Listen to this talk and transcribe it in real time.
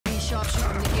The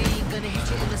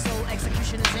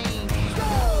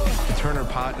Turner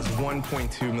pot is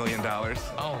 $1.2 million.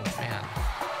 Oh, man.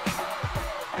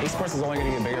 Esports is only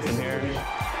going to get bigger from here.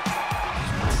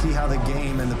 See how the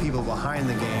game and the people behind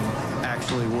the game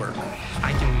actually work.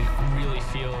 I can really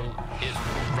feel it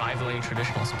rivaling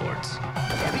traditional sports.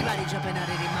 Everybody jumping out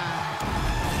of their mind.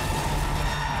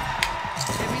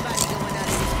 Everybody going out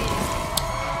of their skin.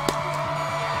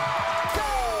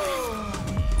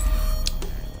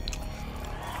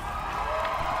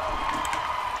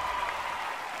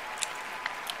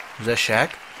 Is that Shaq?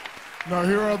 Now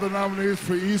here are the nominees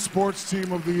for Esports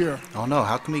Team of the Year. Oh no,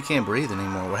 how come he can't breathe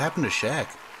anymore? What happened to Shaq?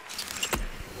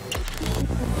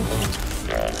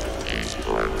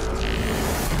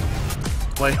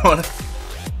 Wait,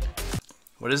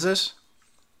 what is this?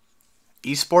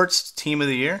 Esports Team of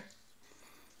the Year?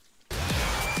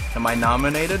 Am I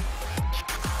nominated?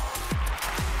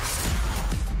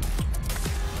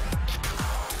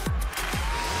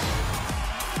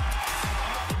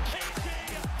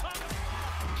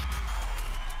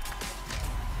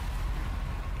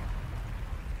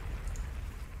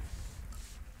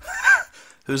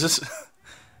 Who's this?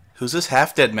 Who's this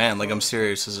half-dead man? Like, I'm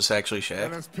serious. Is this actually Shaq?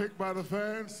 And as picked by the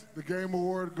fans, the Game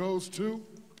Award goes to...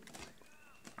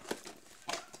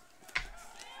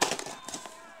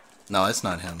 No, it's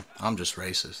not him. I'm just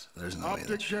racist. There's no way Optic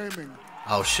that's Gaming.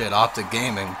 Oh shit, Optic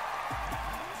Gaming.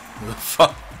 Who the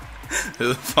fuck? Who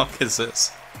the fuck is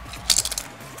this?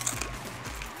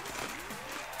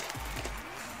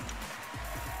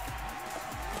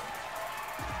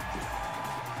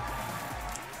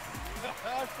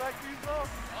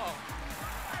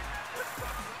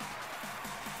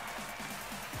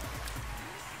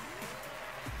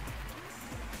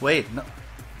 Wait, no.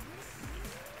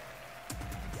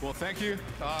 Well, thank you.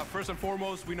 First and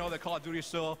foremost, we know that Call of Duty is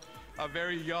still a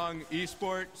very young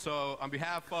esport. So on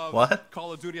behalf of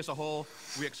Call of Duty as a whole,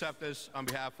 we accept this on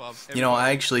behalf of... You know,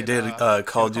 I actually did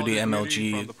Call of Duty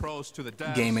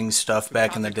MLG gaming stuff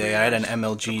back in the day. I had an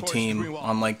MLG team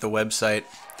on like the website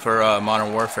for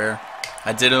Modern Warfare.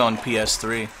 I did it on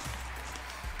PS3.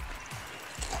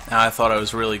 And I thought it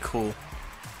was really cool.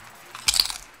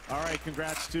 All right,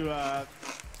 congrats to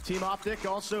Team Optic.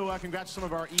 Also, congrats to some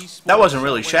of our esports. That wasn't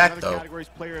really Shaq, though. Categories: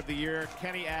 Player of the Year,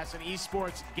 Kenny S, and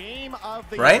Esports Game of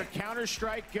the Right? Year,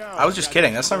 Counter-Strike Go. I was just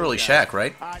kidding. That's not really Shaq,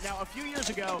 right? Now, a few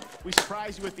years ago, we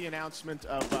surprised you with the announcement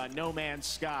of No Man's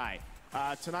Sky.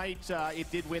 Tonight,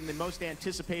 it did win the most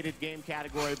anticipated game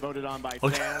category voted on by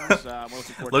fans.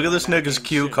 Look at this nigga's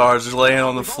cue cards just laying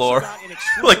on the floor.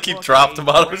 Like he dropped them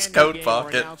out of his coat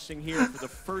pocket.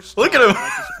 Look at him.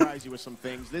 Surprise you with some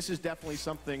things. This is definitely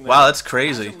something that wow, that's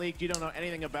crazy. You don't know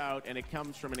anything about, and it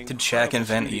comes from an Did Shaq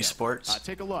invent esports?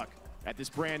 Take a look at this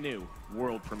brand new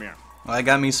world premiere. Well, I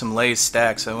got me some Lay's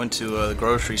stacks. I went to the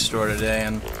grocery store today,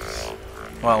 and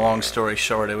well, long story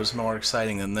short, it was more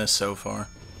exciting than this so far.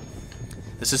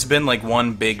 This has been like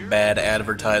one big bad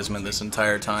advertisement this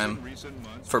entire time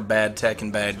for bad tech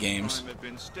and bad games.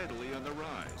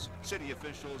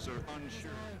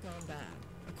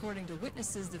 According to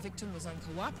witnesses, the victim was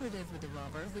uncooperative with the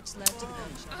robber, which led to the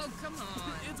gunshot. Oh, come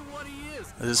on. It's what he is.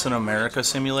 Is this an America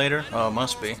simulator? Oh, it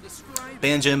must be.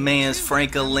 Benjamin's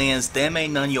Franklins, them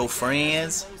ain't none of your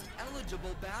friends.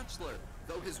 Eligible bachelor,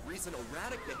 though his recent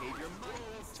erratic behavior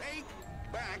might take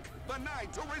back the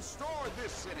night to restore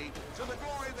this city to the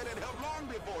glory that it held long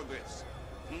before this.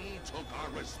 He took our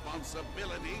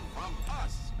responsibility from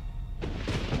us.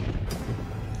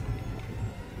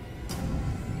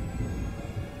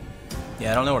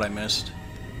 Yeah, I don't know what I missed.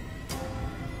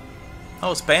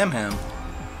 Oh, it's Bamham.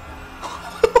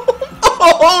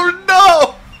 Oh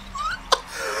no!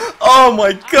 Oh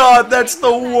my god, that's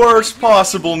the worst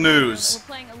possible news.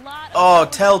 Oh,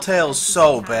 Telltale's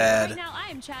so bad.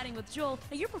 Chatting with Joel.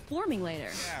 Now you're performing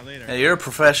later. Yeah, later. Yeah, you're a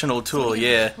professional tool,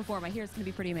 yeah. Perform. I hear it's gonna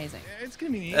be pretty amazing. It's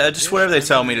gonna be neat. Just whatever they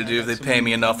tell me to do. If they pay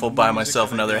me enough, I'll buy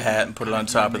myself another hat and put it on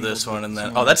top of this one, and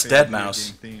then oh, that's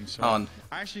Deadmau5. Oh,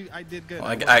 actually, I did good.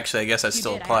 Well, I guess that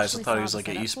still applies. I thought he was like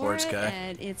an esports guy.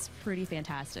 And it's pretty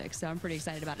fantastic, so I'm pretty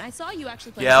excited about it. And I saw you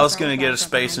actually play. Yeah, I was gonna get a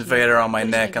Space Invader on my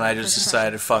neck, and I just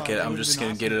decided, fuck it, I'm just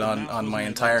gonna get it on my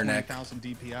entire neck.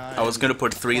 I was gonna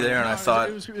put 3 there, and I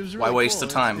thought, why waste the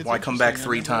time? Why come back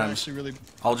 3 times?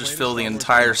 I'll just fill the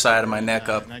entire side of my neck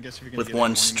up with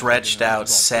one stretched out,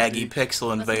 saggy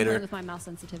Pixel Invader.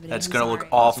 That's gonna look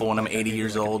awful when I'm 80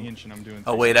 years old.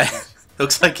 Oh wait,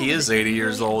 looks like he is 80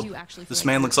 years old. This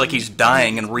man looks like he's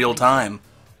dying in real time.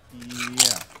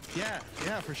 Yeah. Yeah,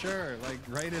 for sure. Like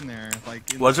right in there. Like.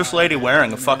 Was this lady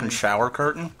wearing a fucking shower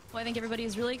curtain? Well, I think everybody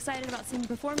is really excited about seeing you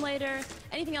perform later.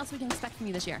 Anything else we can expect from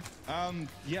you this year?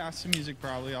 Yeah, some music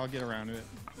probably. I'll get around to it.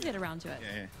 We'll get around to it.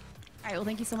 Yeah. All right. Well,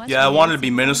 thank you so much. Yeah, I wanted to be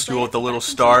minuscule with the little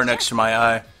star next to my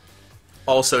eye.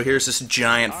 Also, here's this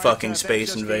giant fucking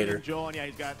Space Invader. Joel, and yeah,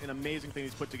 he's got an amazing thing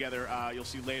he's put together. You'll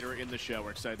see later in the show. We're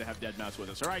excited to have Dead Mouse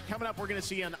with us. All right, coming up, we're going to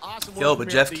see an awesome. Yo, but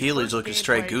Jeff Keighley's looking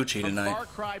straight Gucci tonight.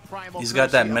 He's got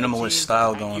that minimalist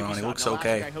style going on. He looks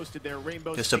okay.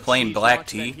 Just a plain black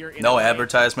tee, no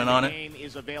advertisement on it. The game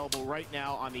is available right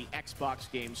now on the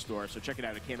Xbox Game Store, so check it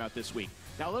out. It came out this week.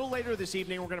 Now, a little later this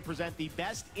evening, we're going to present the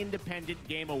Best Independent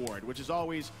Game Award, which is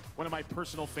always one of my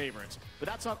personal favorites. But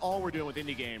that's not all we're doing with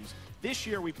indie games. This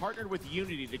year, we partnered with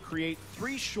Unity to create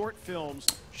 3 short films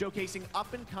showcasing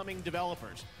up-and-coming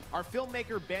developers. Our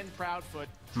filmmaker, Ben Proudfoot,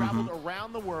 traveled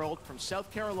around the world from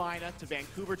South Carolina to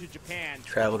Vancouver to Japan.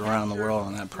 Traveled around the world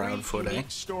on that Proudfoot, eh?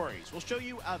 Stories. We'll show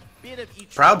you a bit of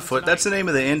each Proudfoot, that's the name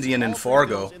of the Indian in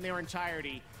Fargo. in their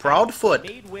entirety. Proudfoot.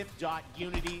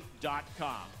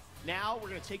 Madewith.unity.com. Now we're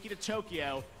going to take you to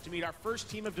Tokyo to meet our first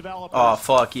team of developers. Oh,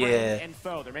 fuck Friend yeah. and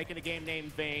foe. They're making a game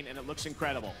named Vane, and it looks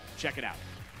incredible. Check it out.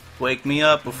 Wake me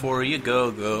up before you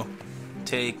go.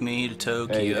 Take me to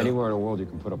Tokyo. Hey, anywhere in the world you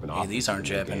can put up an office. Hey, these aren't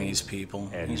Japanese people.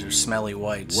 These are smelly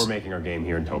whites. We're making our game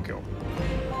here in Tokyo.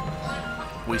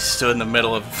 We stood in the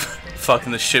middle of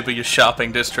fucking the Shibuya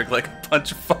shopping district like a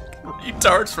bunch of fucking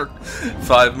retards for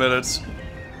 5 minutes.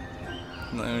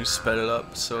 And then we sped it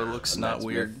up so it looks not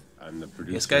weird.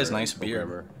 This guy's nice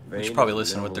beer. We should probably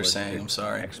listen to what they're saying. I'm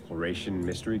sorry. Exploration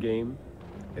mystery game.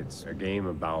 It's a game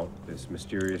about this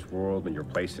mysterious world and you're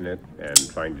placing it and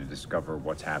trying to discover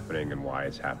what's happening and why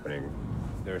it's happening.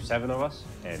 There are 7 of us,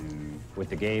 and with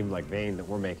the game like Vane that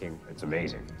we're making, it's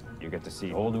amazing. You get to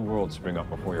see a whole new world spring up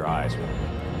before your eyes.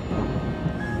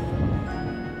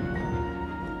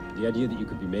 The idea that you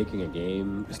could be making a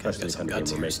game, especially the kind of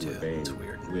game we're making with Vane,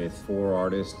 with 4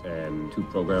 artists and 2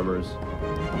 programmers,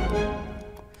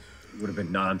 would have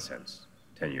been nonsense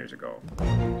 10 years ago.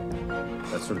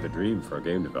 That's sort of the dream for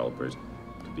game developers,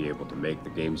 to be able to make the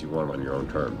games you want on your own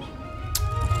terms.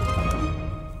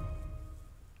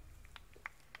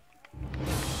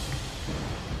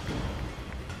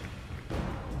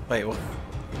 Wait, what?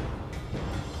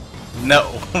 No.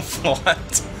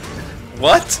 What?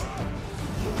 What?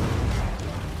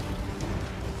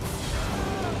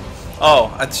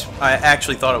 Oh, I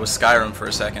actually thought it was Skyrim for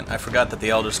a second. I forgot that the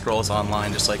Elder Scrolls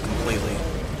Online just like completely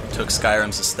took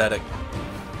Skyrim's aesthetic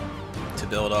to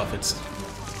build off its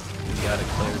idiotic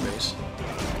player base.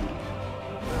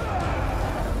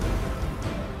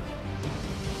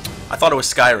 I thought it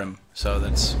was Skyrim, so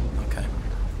that's okay. I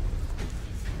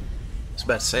was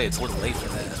about to say, it's a little late for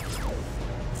that.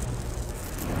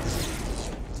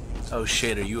 Oh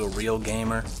shit, are you a real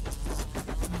gamer?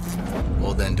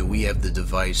 Well then, do we have the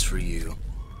device for you?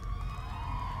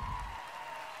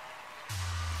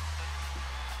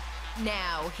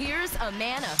 Now, here's a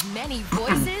man of many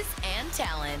voices and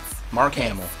talents. Mark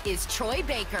Hamill. Is Troy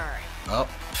Baker. Oh.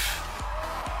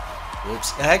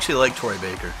 Whoops. I actually like Troy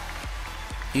Baker.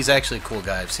 He's actually a cool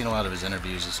guy. I've seen a lot of his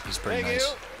interviews. He's pretty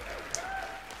nice.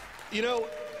 You know,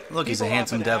 look, he's a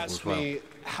handsome devil as well. Me,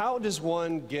 how does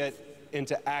one get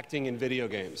into acting in video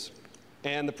games?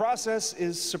 And the process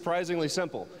is surprisingly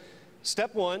simple.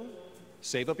 Step 1,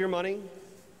 save up your money,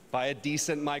 buy a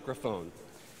decent microphone.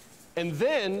 And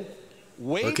then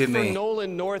wait for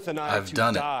Nolan North and I to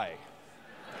die.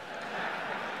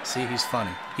 See, he's funny.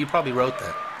 He probably wrote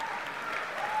that.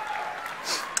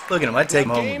 Look at him. I take him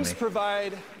home with me. Games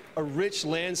provide a rich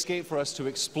landscape for us to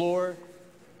explore,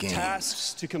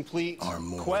 tasks to complete,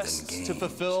 quests to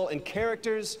fulfill, and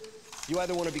characters you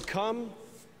either want to become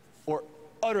or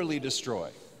utterly destroy.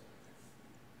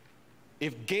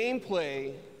 If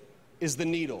gameplay is the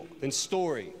needle, then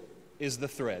story is the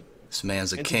thread. This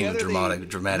man's a king of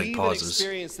dramatic pauses. An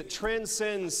experience that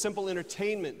transcends simple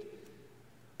entertainment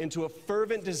into a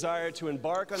fervent desire to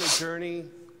embark on a journey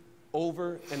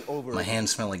over and over. My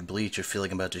hands smell like bleach. I feel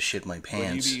like I'm about to shit my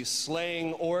pants. Will you be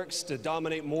slaying orcs to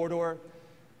dominate Mordor,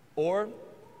 or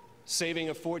saving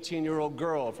a 14-year-old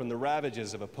girl from the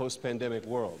ravages of a post-pandemic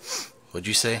world? What'd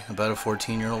you say about a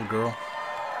 14-year-old girl?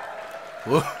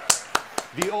 Whoa.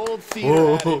 The old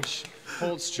theater adage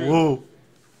holds true. Whoa.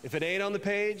 If it ain't on the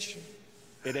page,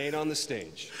 it ain't on the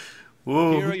stage.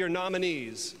 Whoa. Here are your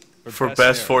nominees for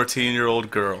best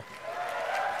 14-year-old girl.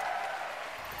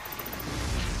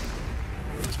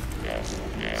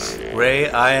 Rei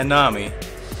Ayanami,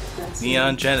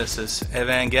 Neon Genesis,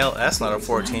 Evangel. That's not a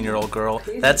 14-year-old girl.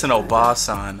 That's an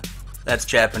Obasan. That's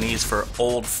Japanese for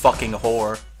old fucking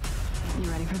whore. You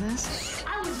ready for this?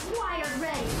 I was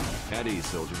At ease,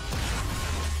 soldier.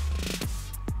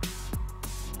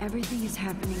 Everything is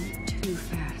happening too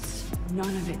fast. None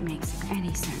of it makes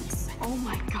any sense. Oh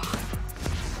my god.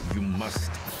 You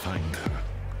must find her.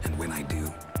 And when I do,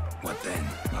 what then?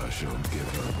 I shall give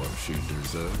her what she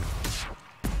deserves.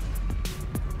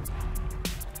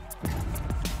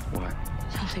 What?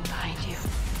 Something behind you.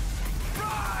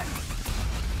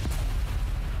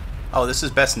 Oh, this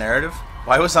is best narrative?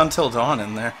 Why was Until Dawn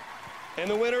in there? And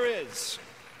the winner is...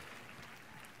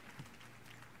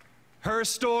 Her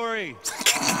Story.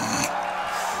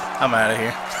 I'm out of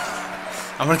here.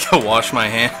 I'm gonna go wash my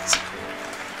hands.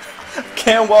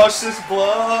 Can't wash this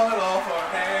blood off our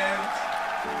hands.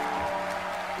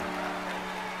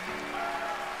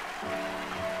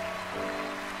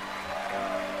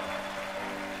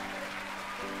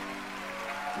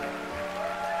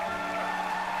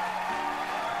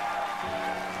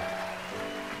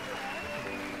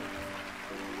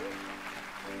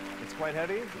 It's quite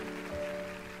heavy.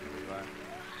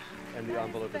 And the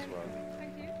envelope as well.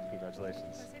 Thank you.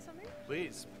 Congratulations. Can I say something?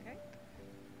 Please. Okay.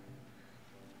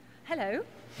 Hello.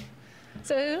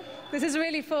 So this is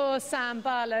really for Sam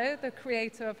Barlow, the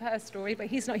creator of Her Story, but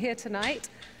he's not here tonight.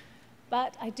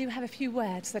 But I do have a few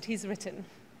words that he's written.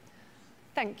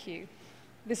 Thank you.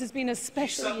 This has been a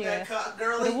special year.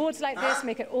 But awards like this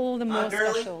make it all the more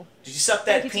special. Did you suck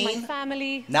that Thank you to peen? my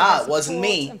family, Nah, for it wasn't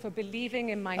support me. And for believing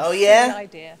in my Oh, yeah?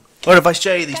 idea. What if I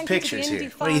show you these Thank you to the pictures Indie here?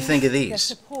 What do you Fund think of for their these?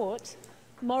 support.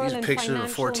 Moral These are and pictures of a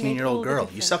financial make 14-year-old all the girl. You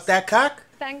difference. suck that cock?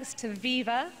 Thanks to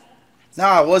Viva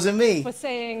Nah, it wasn't me. for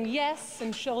saying yes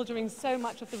and shouldering so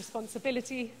much of the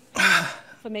responsibility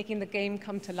for making the game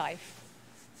come to life.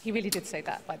 He really did say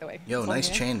that, by the way. Yo, It's on nice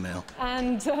here. chainmail.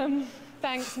 And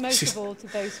thanks most of all to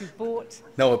those who bought.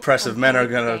 No oppressive and men are played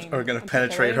the gonna game are gonna and put their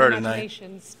penetrate own her tonight.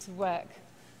 imaginations to work,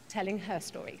 telling her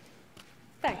story.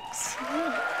 Thanks.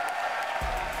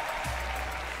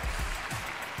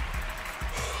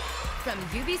 From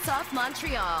Ubisoft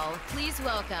Montreal, please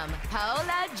welcome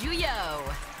Paola Juyo.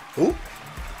 Who?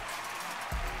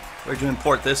 Where'd you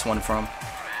import this one from?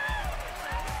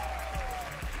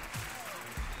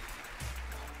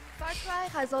 Far Cry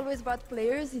has always brought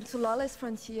players into lawless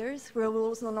frontiers where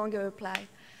rules no longer apply.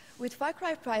 With Far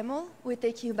Cry Primal, we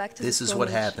take you back to This the is Stone what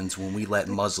Age. happens when we let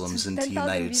Muslims into 10,000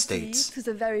 United BCE States. To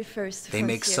the very first They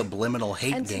make frontier. subliminal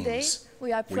hate And today, games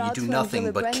we are where you proud do to nothing unveil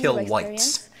a but brand kill new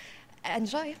whites. experience.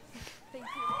 Enjoy. Thank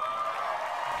you.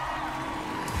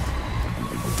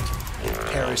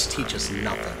 Paris teach us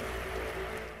nothing.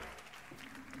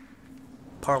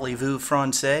 Parlez-vous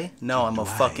français? No, I'm a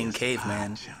fucking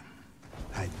caveman.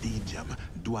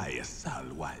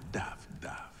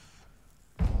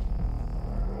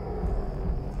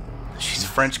 She's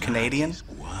French-Canadian?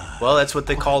 Well, that's what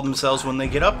they call themselves when they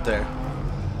get up there.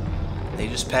 They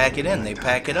just pack it in, they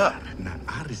pack it up.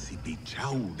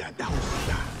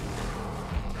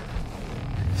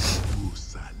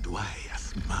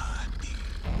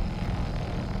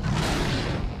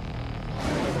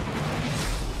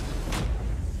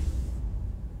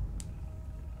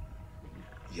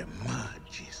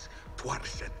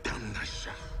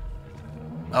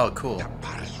 Oh, cool.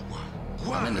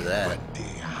 I'm into that.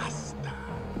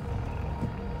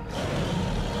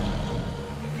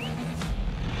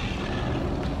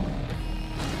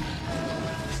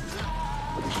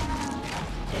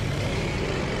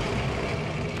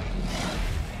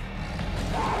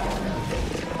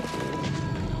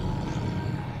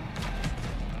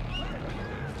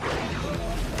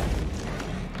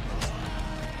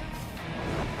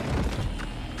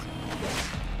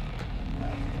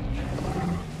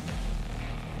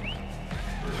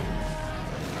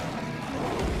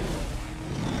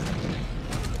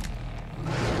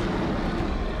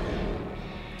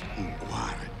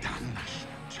 Guardanas,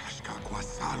 chaska kwa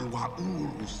salwa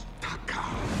urus taka.